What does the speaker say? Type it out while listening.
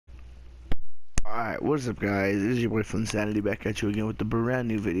Alright, what's up guys? This is your boy Flinsanity back at you again with the brand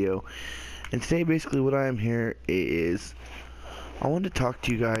new video. And today basically what I am here is I wanted to talk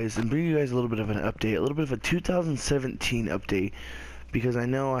to you guys and bring you guys a little bit of an update, a little bit of a 2017 update, because I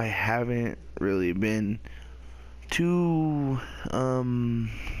know I haven't really been too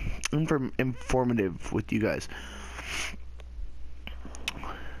informative with you guys.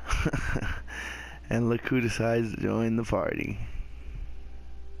 And look who decides to join the party.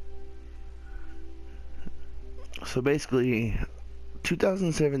 So basically,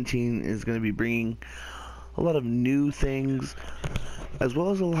 2017 is going to be bringing a lot of new things, as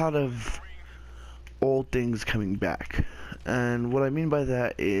well as a lot of old things coming back. And what I mean by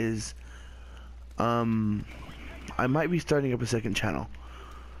that is, I might be starting up a second channel.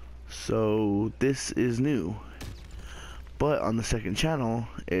 So this is new. But on the second channel,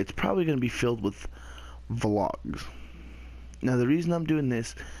 it's probably going to be filled with vlogs. Now the reason I'm doing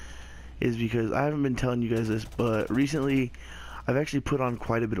this is because I haven't been telling you guys this, but recently I've actually put on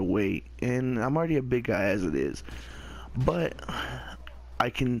quite a bit of weight, and I'm already a big guy as it is, but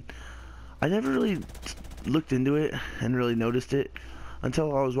I never really looked into it and really noticed it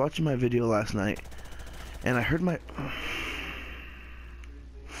until I was watching my video last night, and I heard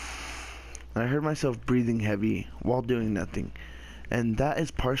myself breathing heavy while doing nothing. And that is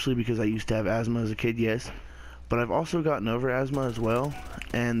partially because I used to have asthma as a kid, yes, but I've also gotten over asthma as well,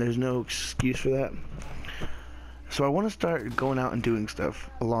 and there's no excuse for that. So I want to start going out and doing stuff,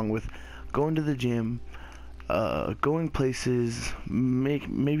 along with going to the gym, going places,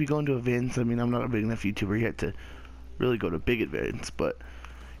 maybe going to events. I mean, I'm not a big enough YouTuber yet to really go to big events, but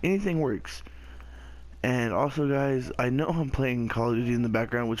anything works. And also guys, I know I'm playing Call of Duty in the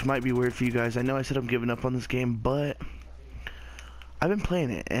background, which might be weird for you guys. I know I said I'm giving up on this game, but I've been playing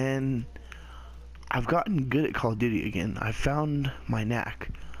it, and I've gotten good at Call of Duty again. I found my knack.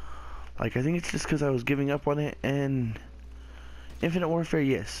 Like, I think it's just because I was giving up on it, and Infinite Warfare,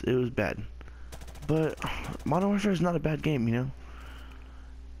 yes, it was bad. But Modern Warfare is not a bad game, you know?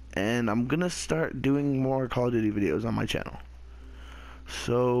 And I'm gonna start doing more Call of Duty videos on my channel.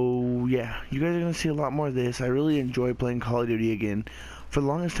 So, yeah, you guys are gonna see a lot more of this. I really enjoy playing Call of Duty again. For the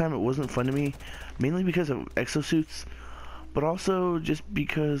longest time, it wasn't fun to me, mainly because of exosuits, but also just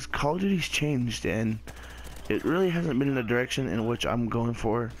because Call of Duty's changed, and it really hasn't been in the direction in which I'm going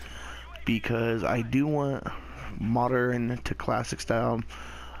for, because I do want modern to classic style.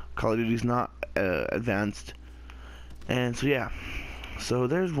 Call of Duty's not advanced. And so yeah, so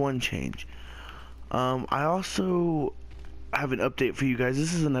there's one change. I also have an update for you guys.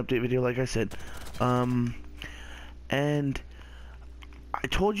 This is an update video, like I said, and I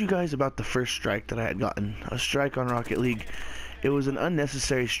told you guys about the first strike that I had gotten, a strike on Rocket League. It was an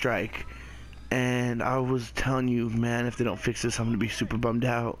unnecessary strike, and I was telling you, man, if they don't fix this, I'm gonna be super bummed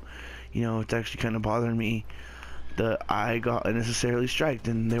out. You know, it's actually kind of bothering me that I got unnecessarily striked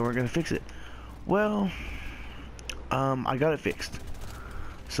and they weren't gonna fix it. Well, I got it fixed.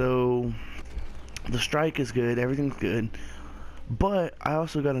 So the strike is good, everything's good, but I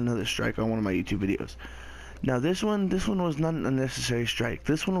also got another strike on one of my YouTube videos. Now this one was not an unnecessary strike.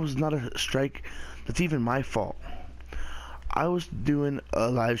 This one was not a strike that's even my fault. I was doing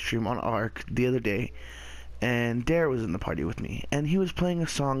a live stream on Ark the other day, and Dare was in the party with me, and he was playing a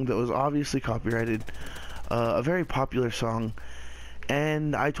song that was obviously copyrighted, a very popular song,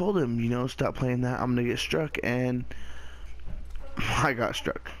 and I told him, you know, stop playing that, I'm gonna get struck, and I got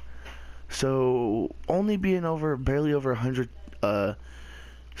struck. So only being barely over 100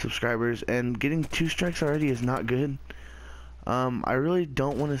 subscribers and getting 2 strikes already is not good. I really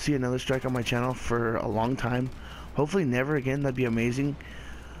don't want to see another strike on my channel for a long time. Hopefully never again, that'd be amazing.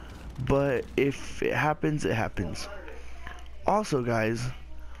 But if it happens, it happens. Also guys,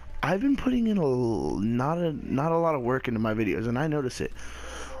 I've been putting in not a lot of work into my videos, and I notice it.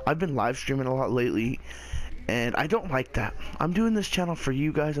 I've been live streaming a lot lately, and I don't like that. I'm doing this channel for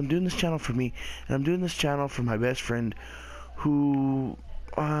you guys, I'm doing this channel for me, and I'm doing this channel for my best friend, who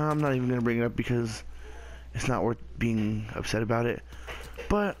I'm not even gonna bring it up because it's not worth being upset about it.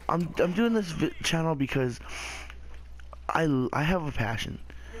 But I'm doing this channel because I have a passion,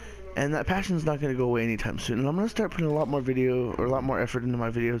 and that passion is not going to go away anytime soon, and I'm going to start putting a lot more effort into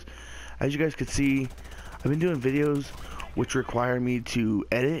my videos. As you guys could see, I've been doing videos which require me to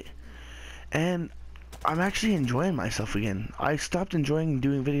edit, and I'm actually enjoying myself again. I stopped enjoying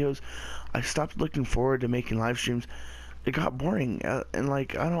doing videos. I stopped looking forward to making live streams. It got boring, and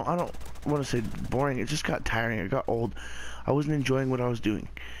like, I don't want to say boring, it just got tiring, it got old. I wasn't enjoying what I was doing,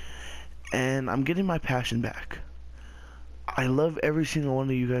 and I'm getting my passion back. I love every single one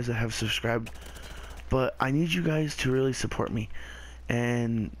of you guys that have subscribed, but I need you guys to really support me,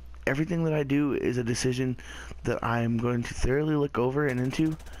 and everything that I do is a decision that I'm going to thoroughly look over and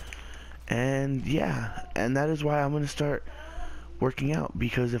into. And yeah, and that is why I'm going to start working out,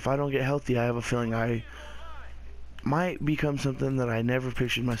 because if I don't get healthy, I have a feeling I might become something that I never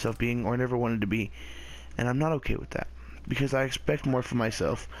pictured myself being or never wanted to be. And I'm not okay with that, because I expect more from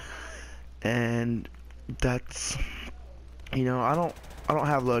myself. And that's, you know, I don't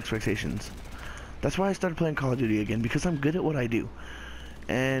have low expectations. That's why I started playing Call of Duty again, because I'm good at what I do.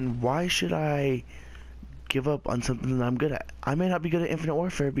 And why should I give up on something that I'm good at? I may not be good at Infinite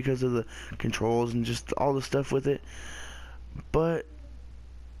Warfare because of the controls and just all the stuff with it, but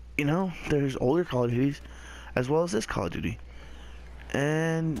you know, there's older Call of Duties as well as this Call of Duty,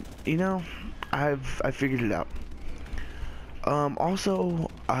 and you know, I figured it out.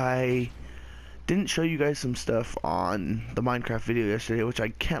 Also, I didn't show you guys some stuff on the Minecraft video yesterday, which I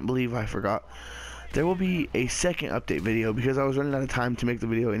can't believe I forgot. There will be a second update video because I was running out of time to make the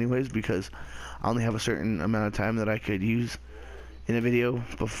video anyways, because I only have a certain amount of time that I could use in a video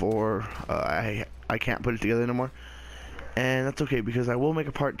before I can't put it together anymore. And that's okay, because I will make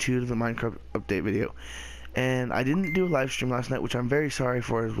a part 2 to the Minecraft update video. And I didn't do a live stream last night, which I'm very sorry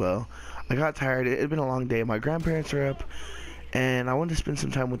for as well. I got tired. It had been a long day. My grandparents are up, and I wanted to spend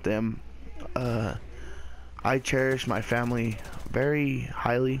some time with them. I cherish my family very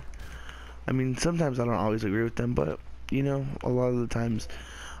highly. I mean, sometimes I don't always agree with them, but you know, a lot of the times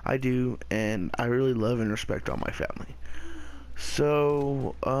I do, and I really love and respect all my family.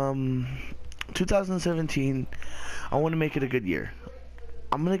 So 2017, I want to make it a good year.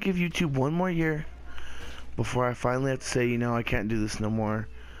 I'm gonna give YouTube one more year before I finally have to say, you know, I can't do this no more.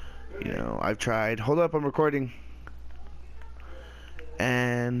 You know, I've tried. Hold up, I'm recording.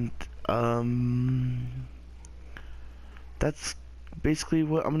 And that's basically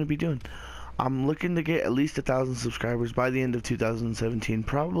what I'm gonna be doing. I'm looking to get at least 1,000 subscribers by the end of 2017,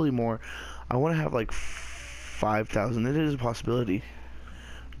 probably more. I want to have like 5,000. It is a possibility,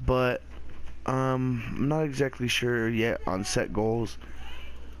 but I'm not exactly sure yet on set goals.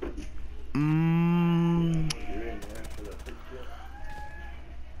 And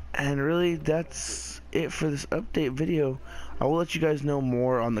really, that's it for this update video. I will let you guys know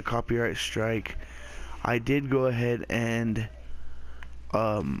more on the copyright strike. I did go ahead and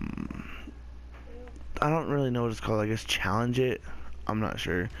I don't really know what it's called. I guess challenge it. I'm not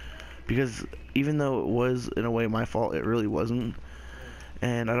sure, because even though it was in a way my fault, it really wasn't.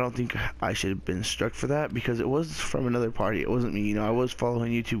 And I don't think I should have been struck for that, because it was from another party. It wasn't me. You know, I was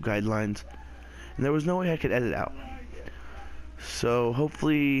following YouTube guidelines, and there was no way I could edit out. So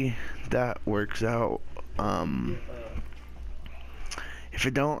hopefully that works out. If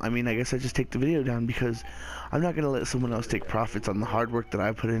it don't, I mean, I guess I just take the video down, because I'm not gonna let someone else take profits on the hard work that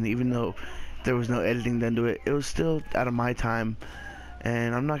I put in. Even though there was no editing done to it, it was still out of my time,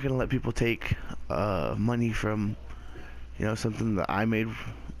 and I'm not gonna let people take money from, you know, something that I made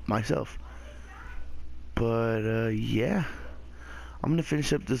myself. But yeah, I'm gonna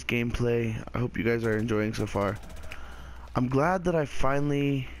finish up this gameplay. I hope you guys are enjoying so far. I'm glad that I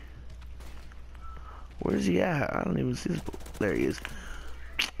finally... Where's he at? I don't even see this. There he is.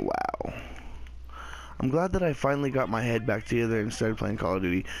 Wow. I'm glad that I finally got my head back together and started playing Call of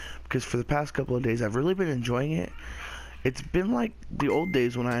Duty, because for the past couple of days I've really been enjoying it. It's been like the old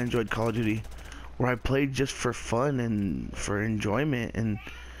days when I enjoyed Call of Duty, where I played just for fun and for enjoyment, and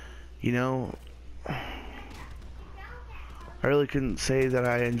you know, I really couldn't say that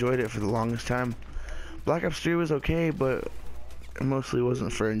I enjoyed it for the longest time. Black Ops 3 was okay, but it mostly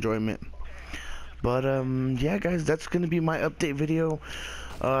wasn't for enjoyment. But yeah guys, that's gonna be my update video.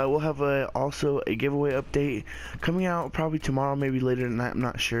 We'll have also a giveaway update coming out probably tomorrow, maybe later tonight, I'm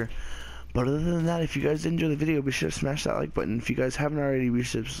not sure. But other than that, if you guys did enjoy the video, be sure to smash that like button. If you guys haven't already, be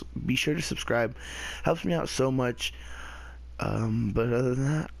sure to subscribe. Helps me out so much. But other than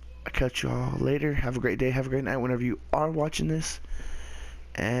that, I'll catch you all later. Have a great day, have a great night whenever you are watching this.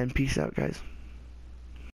 And peace out, guys.